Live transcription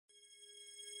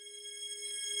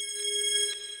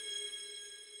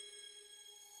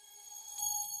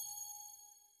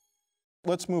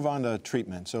let's move on to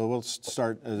treatment. So we'll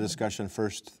start a discussion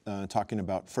first talking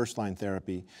about first-line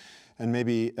therapy. And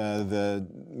maybe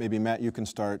Matt, you can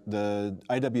start. The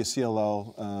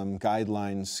IWCLL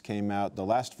guidelines came out. The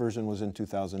last version was in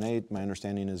 2008. My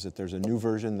understanding is that there's a new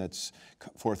version that's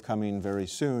forthcoming very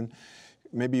soon.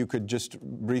 Maybe you could just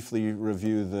briefly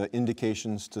review the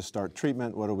indications to start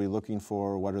treatment. What are we looking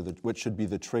for? What should be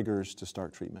the triggers to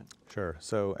start treatment? Sure.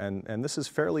 So, and this is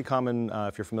fairly common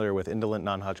if you're familiar with indolent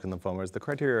non-Hodgkin lymphomas. The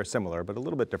criteria are similar, but a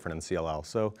little bit different in CLL.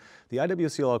 So the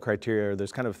IWCLL criteria,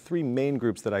 there's kind of three main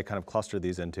groups that I kind of cluster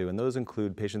these into, and those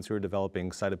include patients who are developing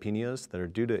cytopenias that are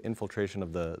due to infiltration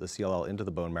of the CLL into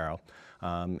the bone marrow.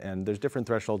 And there's different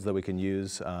thresholds that we can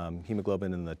use.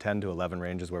 Hemoglobin in the 10 to 11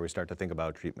 range is where we start to think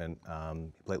about treatment.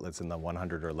 Platelets in the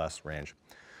 100 or less range.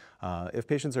 If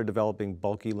patients are developing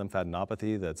bulky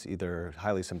lymphadenopathy that's either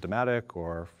highly symptomatic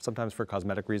or sometimes for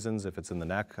cosmetic reasons, if it's in the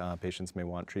neck, patients may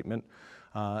want treatment.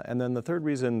 And then the third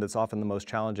reason that's often the most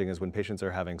challenging is when patients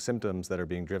are having symptoms that are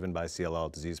being driven by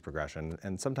CLL disease progression.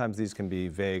 And sometimes these can be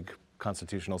vague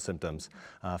constitutional symptoms.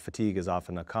 Fatigue is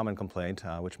often a common complaint,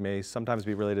 which may sometimes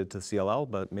be related to CLL,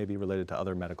 but may be related to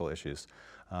other medical issues.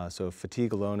 So if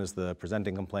fatigue alone is the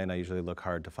presenting complaint, I usually look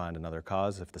hard to find another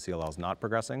cause if the CLL is not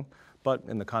progressing. But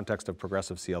in the context of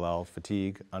progressive CLL,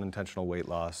 fatigue, unintentional weight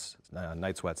loss,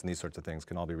 night sweats, and these sorts of things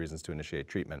can all be reasons to initiate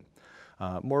treatment.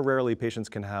 More rarely, patients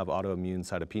can have autoimmune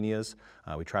cytopenias.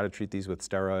 We try to treat these with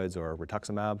steroids or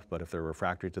rituximab, but if they're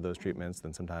refractory to those treatments,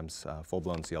 then sometimes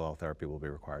full-blown CLL therapy will be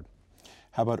required.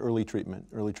 How about early treatment?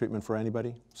 Early treatment for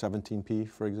anybody? 17p,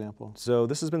 for example? So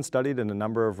this has been studied in a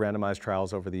number of randomized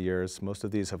trials over the years. Most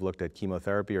of these have looked at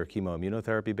chemotherapy or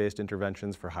chemoimmunotherapy-based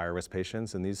interventions for higher risk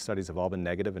patients, and these studies have all been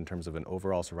negative in terms of an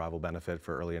overall survival benefit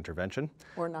for early intervention.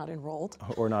 Or not enrolled.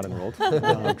 Or not enrolled,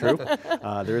 true.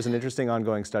 There is an interesting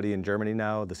ongoing study in Germany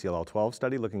now, the CLL-12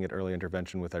 study, looking at early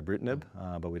intervention with ibrutinib,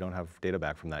 but we don't have data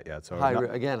back from that yet. So high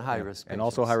risk patients. And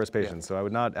also high-risk patients, so I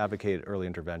would not advocate early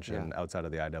intervention outside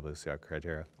of the IWCR criteria.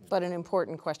 But an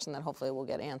important question that hopefully will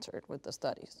get answered with the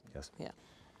studies. Yes. Yeah.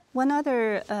 One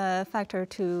other factor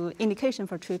to indication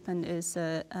for treatment is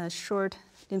a short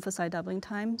lymphocyte doubling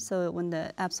time. So when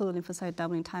the absolute lymphocyte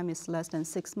doubling time is less than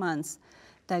 6 months,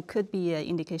 that could be an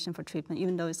indication for treatment,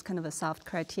 even though it's kind of a soft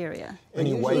criteria.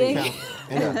 Any white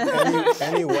count?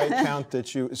 Any white count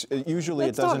that you? Usually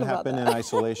it doesn't happen in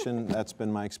isolation. That's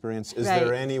been my experience. Is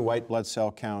there any white blood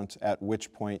cell count at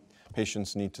which point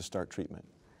patients need to start treatment?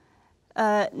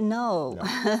 No.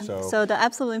 So the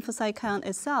absolute lymphocyte count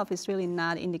itself is really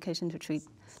not indication to treat,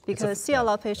 because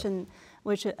CLL patient,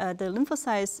 which the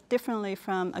lymphocytes differently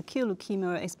from acute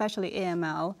leukemia, especially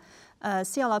AML,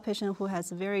 CLL patient who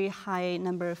has a very high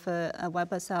number of white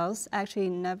blood cells actually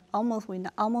we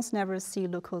almost never see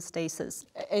leukostasis.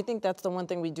 I think that's the one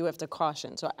thing we do have to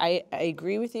caution. So I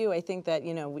agree with you. I think that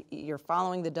you're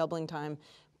following the doubling time.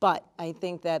 But I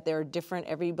think that they're different,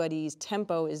 everybody's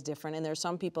tempo is different, and there's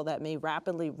some people that may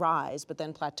rapidly rise, but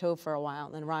then plateau for a while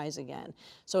and then rise again.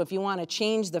 So if you want to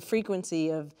change the frequency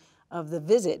of the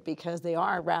visit because they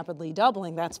are rapidly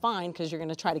doubling, that's fine, because you're going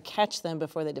to try to catch them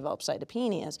before they develop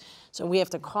cytopenias. So we have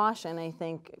to caution, I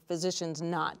think, physicians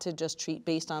not to just treat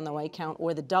based on the white count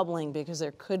or the doubling, because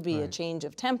there could be a change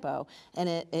of tempo, and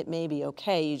it may be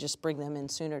okay. You just bring them in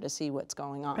sooner to see what's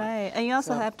going on. Right, and you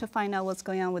also have to find out what's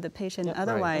going on with the patient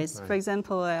otherwise. For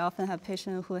example, I often have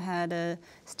patients who had a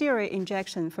steroid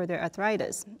injection for their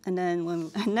arthritis, and then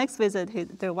when next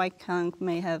visit, their white count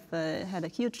may have had a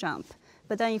huge jump.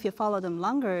 But then if you follow them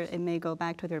longer, it may go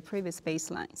back to their previous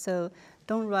baseline. So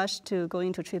don't rush to go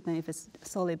into treatment if it's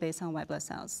solely based on white blood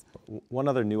cells. One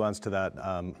other nuance to that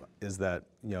is that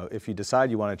if you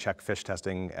decide you want to check FISH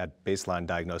testing at baseline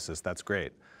diagnosis, that's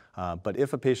great. But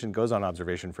if a patient goes on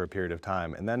observation for a period of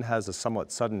time and then has a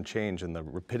somewhat sudden change in the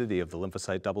rapidity of the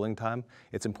lymphocyte doubling time,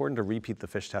 it's important to repeat the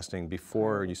FISH testing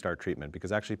before you start treatment,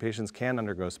 because actually patients can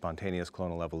undergo spontaneous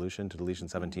clonal evolution to deletion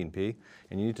 17p,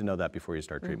 and you need to know that before you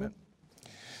start treatment.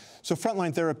 So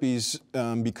frontline therapies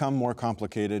become more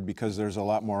complicated because there's a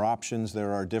lot more options.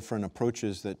 There are different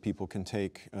approaches that people can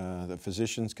take, that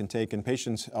physicians can take, and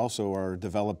patients also are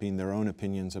developing their own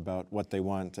opinions about what they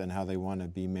want and how they want to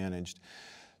be managed.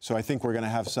 So I think we're going to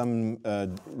have some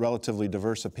relatively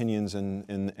diverse opinions in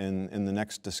the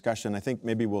next discussion. I think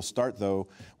maybe we'll start, though,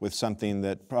 with something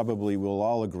that probably we'll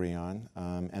all agree on,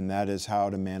 and that is how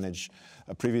to manage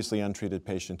a previously untreated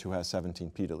patient who has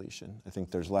 17p deletion. I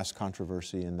think there's less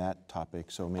controversy in that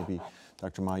topic, so maybe,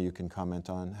 Dr. Ma, you can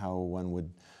comment on how one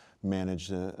would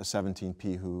manage a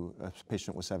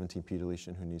patient with 17p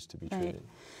deletion who needs to be treated. Right.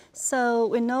 So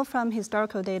we know from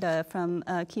historical data from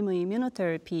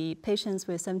chemoimmunotherapy, patients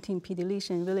with 17p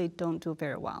deletion really don't do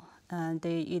very well.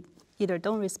 either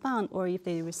don't respond, or if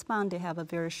they respond, they have a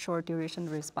very short duration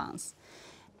response.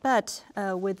 But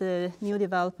with the new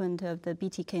development of the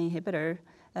BTK inhibitor,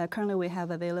 currently we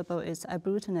have available is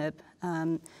ibrutinib.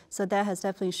 So that has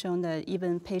definitely shown that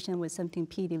even patients with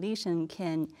 17p deletion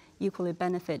can equally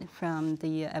benefit from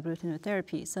the ibrutinib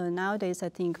therapy. So nowadays, I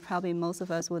think probably most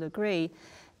of us would agree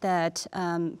that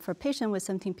for patients with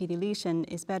 17p deletion,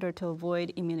 it's better to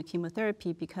avoid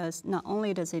immunochemotherapy because not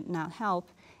only does it not help,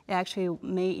 it actually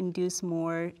may induce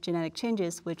more genetic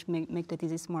changes which make the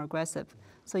disease more aggressive.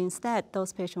 So instead,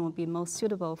 those patients will be most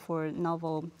suitable for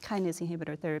novel kinase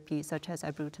inhibitor therapy such as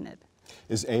ibrutinib.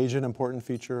 Is age an important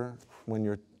feature when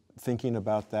you're thinking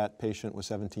about that patient with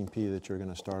 17p that you're going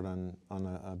to start on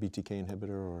a BTK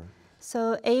inhibitor? Or?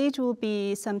 So age will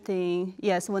be something,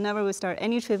 yes, whenever we start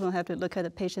any treatment, we have to look at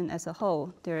the patient as a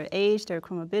whole. Their age, their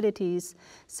comorbidities.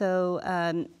 So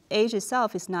age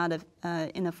itself is not,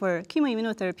 for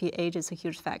chemoimmunotherapy, age is a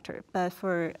huge factor. But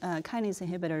for kinase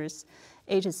inhibitors,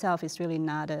 age itself is really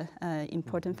not an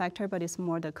important factor, but it's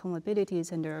more the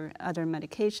comorbidities and their other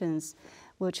medications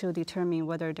which will determine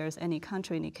whether there's any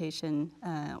contraindication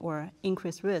or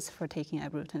increased risk for taking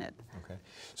ibrutinib. Okay.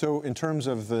 So in terms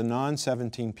of the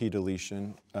non-17p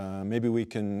deletion, maybe we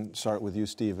can start with you,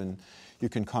 Steve, and you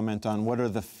can comment on what are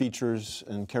the features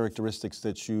and characteristics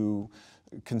that you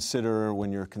consider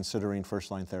when you're considering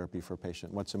first-line therapy for a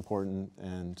patient. What's important,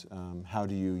 and how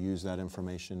do you use that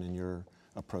information in your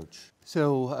approach?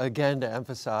 So again, to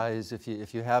emphasize,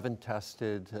 if you haven't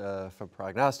tested for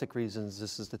prognostic reasons,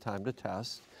 this is the time to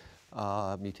test.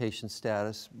 Mutation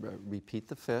status, repeat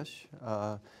the FISH.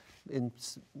 In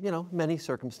many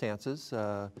circumstances,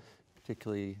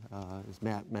 particularly as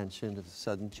Matt mentioned, of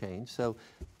sudden change. So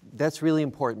that's really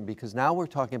important because now we're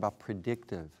talking about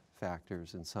predictive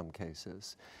factors in some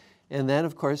cases. And then,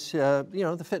 of course,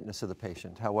 the fitness of the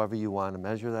patient, however you want to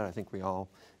measure that. I think we all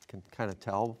can kind of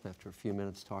tell after a few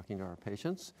minutes talking to our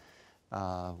patients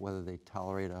whether they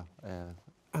tolerate a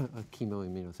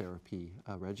chemoimmunotherapy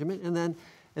regimen.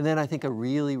 And then I think a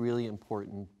really, really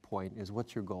important point is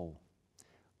what's your goal?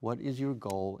 What is your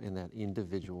goal in that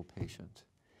individual patient?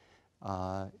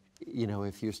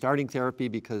 If you're starting therapy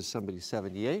because somebody's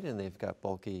 78 and they've got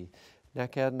bulky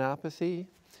neck adenopathy,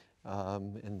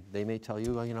 and they may tell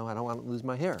you, I don't want to lose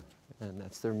my hair, and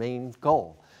that's their main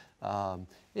goal.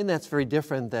 And that's very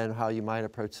different than how you might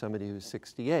approach somebody who's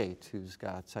 68, who's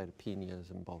got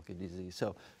cytopenias and bulky disease.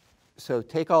 So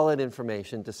take all that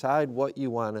information, decide what you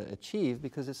want to achieve,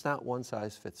 because it's not one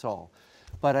size fits all.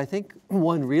 But I think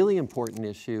one really important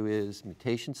issue is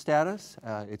mutation status.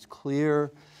 It's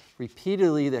clear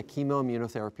repeatedly that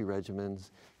chemoimmunotherapy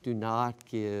regimens do not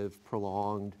give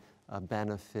prolonged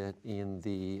benefit in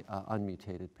the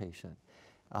unmutated patient.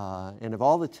 And of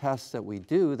all the tests that we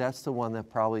do, that's the one that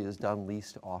probably is done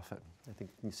least often. I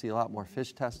think you see a lot more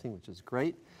FISH testing, which is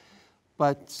great.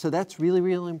 So that's really,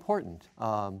 really important.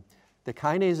 The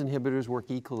kinase inhibitors work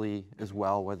equally as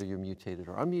well, whether you're mutated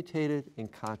or unmutated, in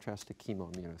contrast to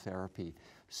chemoimmunotherapy.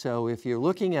 So if you're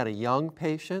looking at a young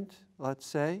patient, let's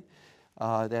say,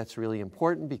 that's really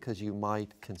important because you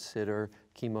might consider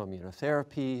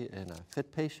chemoimmunotherapy in a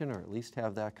fit patient, or at least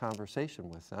have that conversation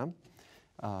with them.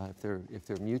 If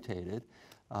they're mutated,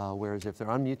 whereas if they're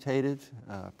unmutated,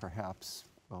 perhaps,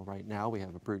 well, right now we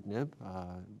have ibrutinib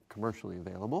commercially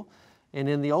available. And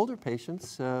in the older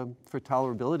patients, for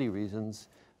tolerability reasons,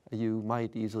 you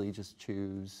might easily just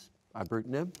choose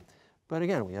ibrutinib. But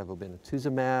again, we have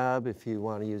obinutuzumab. If you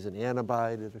want to use an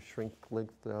antibody to shrink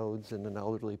lymph nodes in an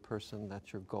elderly person,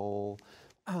 that's your goal.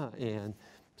 And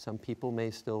some people may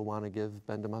still want to give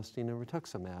bendamustine and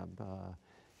rituximab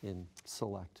in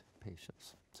select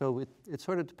patients. So it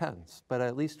sort of depends, but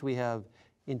at least we have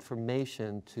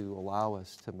information to allow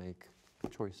us to make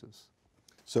choices.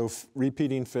 So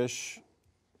repeating FISH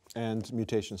and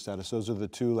mutation status, those are the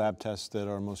two lab tests that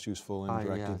are most useful in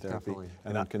directing therapy. Definitely.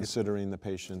 And then considering the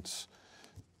patient's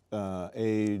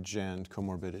age and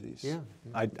comorbidities. Yeah.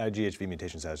 IGHV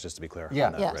mutation status, just to be clear. Yeah.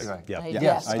 On that, Yes. right? Yeah. Yeah.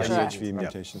 Yes, IGHV correct.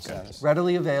 mutation status.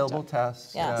 Readily available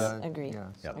tests. Yes, agreed.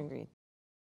 Yes. Agreed.